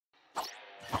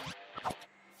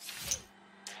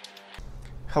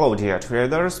Hello dear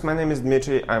traders, my name is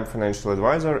Dmitry, I'm financial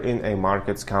advisor in a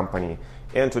markets company.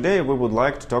 And today we would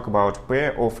like to talk about a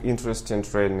pair of interesting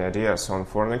trading ideas on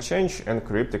foreign exchange and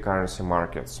cryptocurrency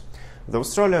markets. The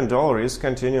Australian dollar is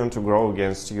continuing to grow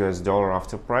against US dollar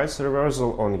after price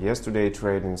reversal on yesterday's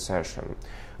trading session.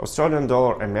 Australian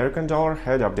dollar American dollar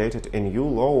had updated a new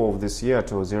low of this year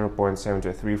to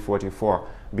 0.7344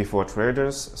 before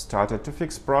traders started to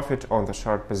fix profit on the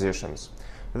short positions.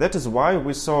 That is why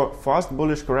we saw fast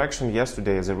bullish correction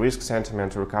yesterday as a risk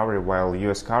sentiment recovery while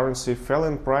US currency fell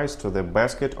in price to the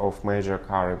basket of major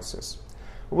currencies.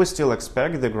 We still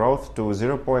expect the growth to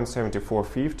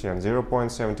 0.7450 and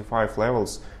 0.75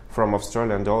 levels from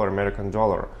Australian dollar American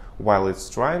dollar, while it's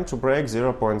trying to break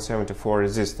 0.74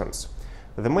 resistance.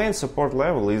 The main support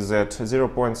level is at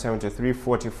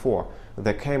 0.7344.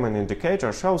 The Cayman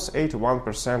indicator shows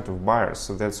 81% of buyers,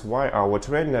 so that's why our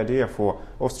trading idea for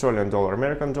Australian dollar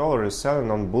American dollar is selling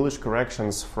on bullish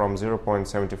corrections from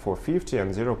 0.7450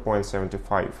 and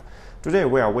 0.75. Today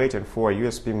we are waiting for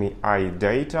US PMI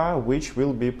data, which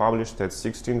will be published at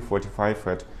 16:45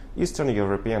 at Eastern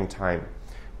European time.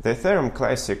 The Ethereum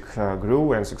Classic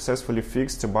grew and successfully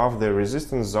fixed above the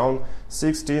resistance zone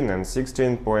 $16 and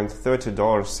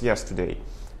 $16.30 yesterday.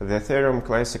 The Ethereum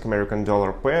Classic American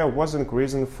dollar pair was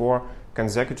increasing for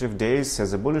consecutive days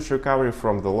as a bullish recovery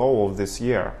from the low of this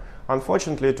year.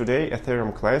 Unfortunately, today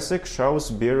Ethereum Classic shows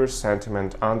bearish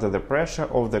sentiment under the pressure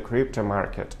of the crypto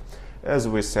market. As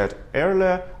we said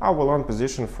earlier, our long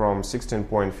position from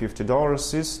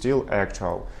 $16.50 is still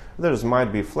actual. There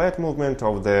might be flat movement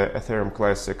of the Ethereum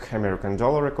Classic American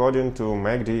dollar according to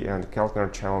MACD and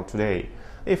Keltner channel today.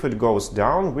 If it goes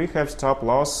down, we have stop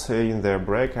loss in the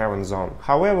break-even zone.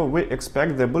 However, we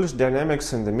expect the bullish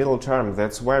dynamics in the middle term.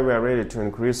 That's why we are ready to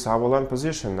increase our long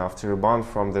position after rebound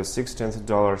from the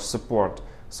 $16 support.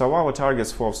 So our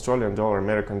targets for Australian dollar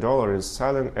American dollar is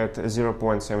selling at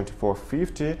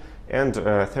 0.7450 and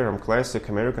Ethereum Classic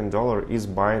American dollar is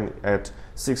buying at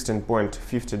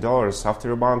 $16.50 after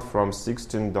rebound from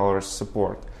 $16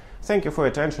 support. Thank you for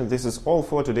your attention. This is all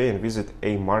for today, and visit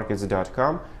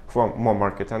amarkets.com for more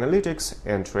market analytics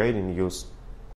and trading news.